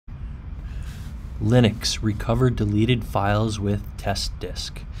Linux, recover deleted files with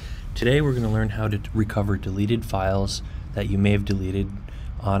Testdisk. Today we're going to learn how to recover deleted files that you may have deleted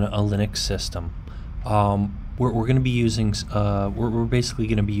on a Linux system. We're going to be using, we're basically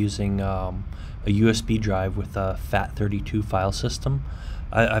going to be using a USB drive with a FAT32 file system.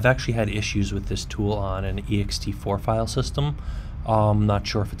 I've actually had issues with this tool on an ext4 file system. I'm not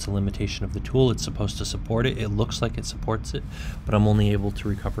sure if it's a limitation of the tool. It's supposed to support it. It looks like it supports it, but I'm only able to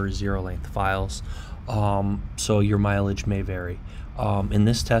recover zero-length files, so your mileage may vary. In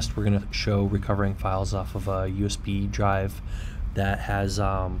this test, we're going to show recovering files off of a USB drive that has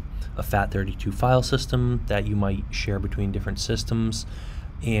a FAT32 file system that you might share between different systems,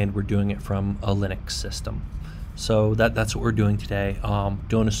 and we're doing it from a Linux system. So that's what we're doing today.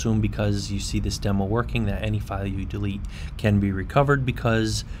 Don't assume because you see this demo working that any file you delete can be recovered,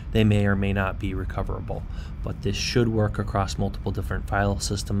 because they may or may not be recoverable. But this should work across multiple different file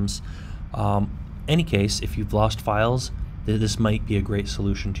systems. Any case, if you've lost files, this might be a great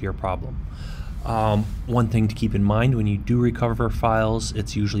solution to your problem. One thing to keep in mind: when you do recover files,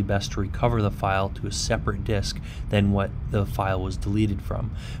 it's usually best to recover the file to a separate disk than what the file was deleted from,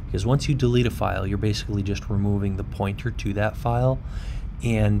 because once you delete a file, you're basically just removing the pointer to that file,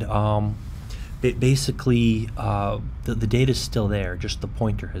 and basically the data is still there, just the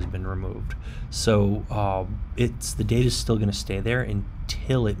pointer has been removed. So the data is still going to stay there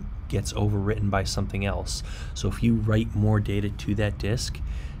until it gets overwritten by something else. So if you write more data to that disk,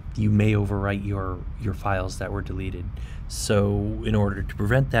 you may overwrite your files that were deleted. So in order to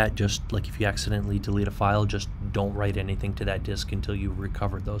prevent that, just like if you accidentally delete a file, just don't write anything to that disk until you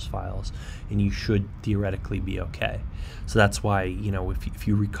recovered those files, and you should theoretically be okay. So that's why, if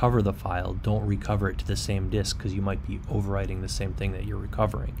you recover the file, don't recover it to the same disk, because you might be overwriting the same thing that you're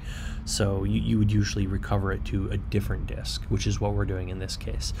recovering. So you would usually recover it to a different disk, which is what we're doing in this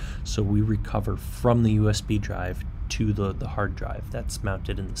case. So we recover from the USB drive to the hard drive that's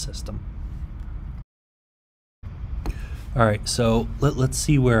mounted in the system. Alright, so let's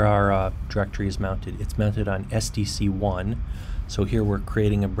see where our directory is mounted. It's mounted on SDC1. So here we're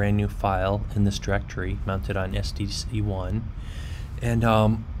creating a brand new file in this directory mounted on SDC1. And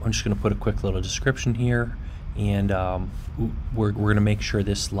I'm just going to put a quick little description here. And we're going to make sure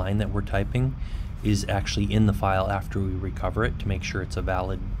this line that we're typing is actually in the file after we recover it, to make sure it's a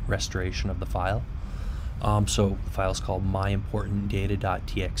valid restoration of the file. So the file is called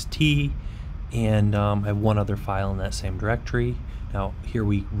myimportantdata.txt, and I have one other file in that same directory. Now here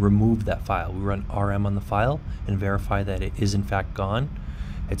we remove that file. We run rm on the file and verify that it is in fact gone.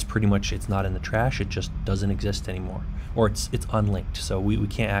 It's not in the trash, it just doesn't exist anymore, or it's unlinked, so we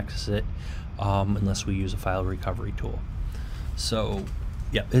can't access it unless we use a file recovery tool. So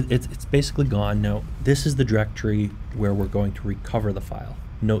yeah, it's basically gone. Now this is the directory where we're going to recover the file.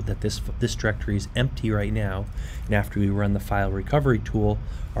 Note that this directory is empty right now, and after we run the file recovery tool,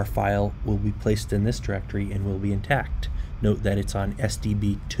 our file will be placed in this directory and will be intact. Note that it's on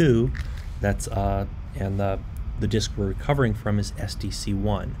SDB2, and the disk we're recovering from is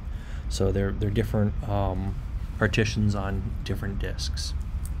SDC1. So they're different partitions on different disks.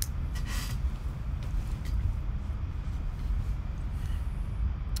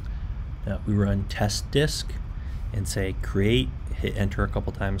 Now we run Testdisk and say create, hit enter a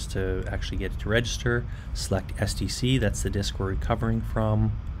couple times to actually get it to register, select SDC, that's the disk we're recovering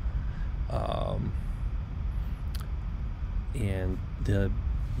from, and the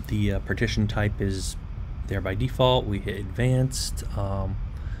partition type is there by default. We hit advanced,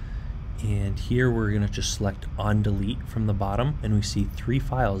 and here we're going to just select on delete from the bottom, and we see 3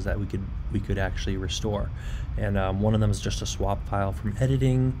 files that we could actually restore, and one of them is just a swap file from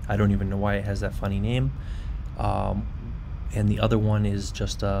editing. I don't even know why it has that funny name. And the other one is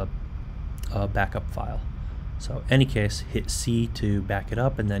just a backup file. So any case, hit C to back it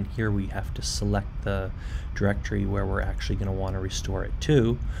up, and then here we have to select the directory where we're actually going to want to restore it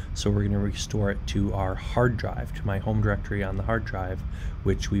to. So we're going to restore it to our hard drive, to my home directory on the hard drive,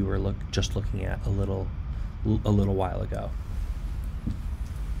 which we were just looking at a little while ago.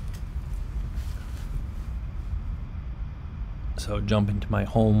 So jump into my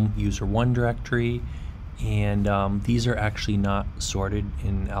home user1 directory, and these are actually not sorted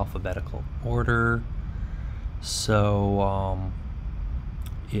in alphabetical order. So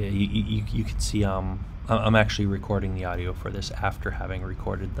yeah, you can see I'm actually recording the audio for this after having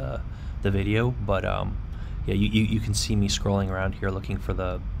recorded the video, but yeah, you can see me scrolling around here looking for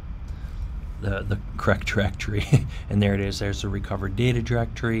the correct directory, and there it is. There's the recovered data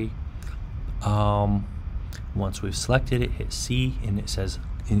directory. Once we've selected it, hit C, and it says,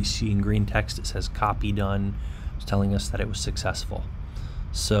 and you see in green text, it says copy done. It's telling us that it was successful.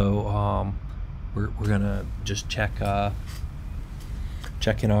 So we're gonna just check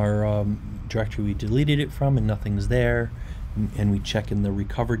in our directory we deleted it from, and nothing's there, and we check in the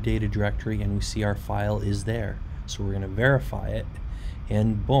recovered data directory and we see our file is there. So we're gonna verify it,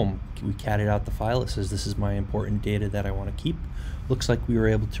 and boom, we catted out the file. It says this is my important data that I want to keep. Looks like we were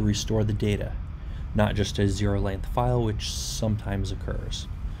able to restore the data, not just a zero-length file, which sometimes occurs.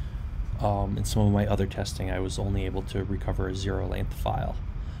 In some of my other testing, I was only able to recover a zero-length file.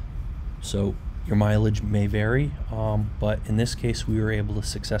 So your mileage may vary, but in this case, we were able to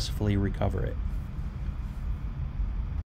successfully recover it.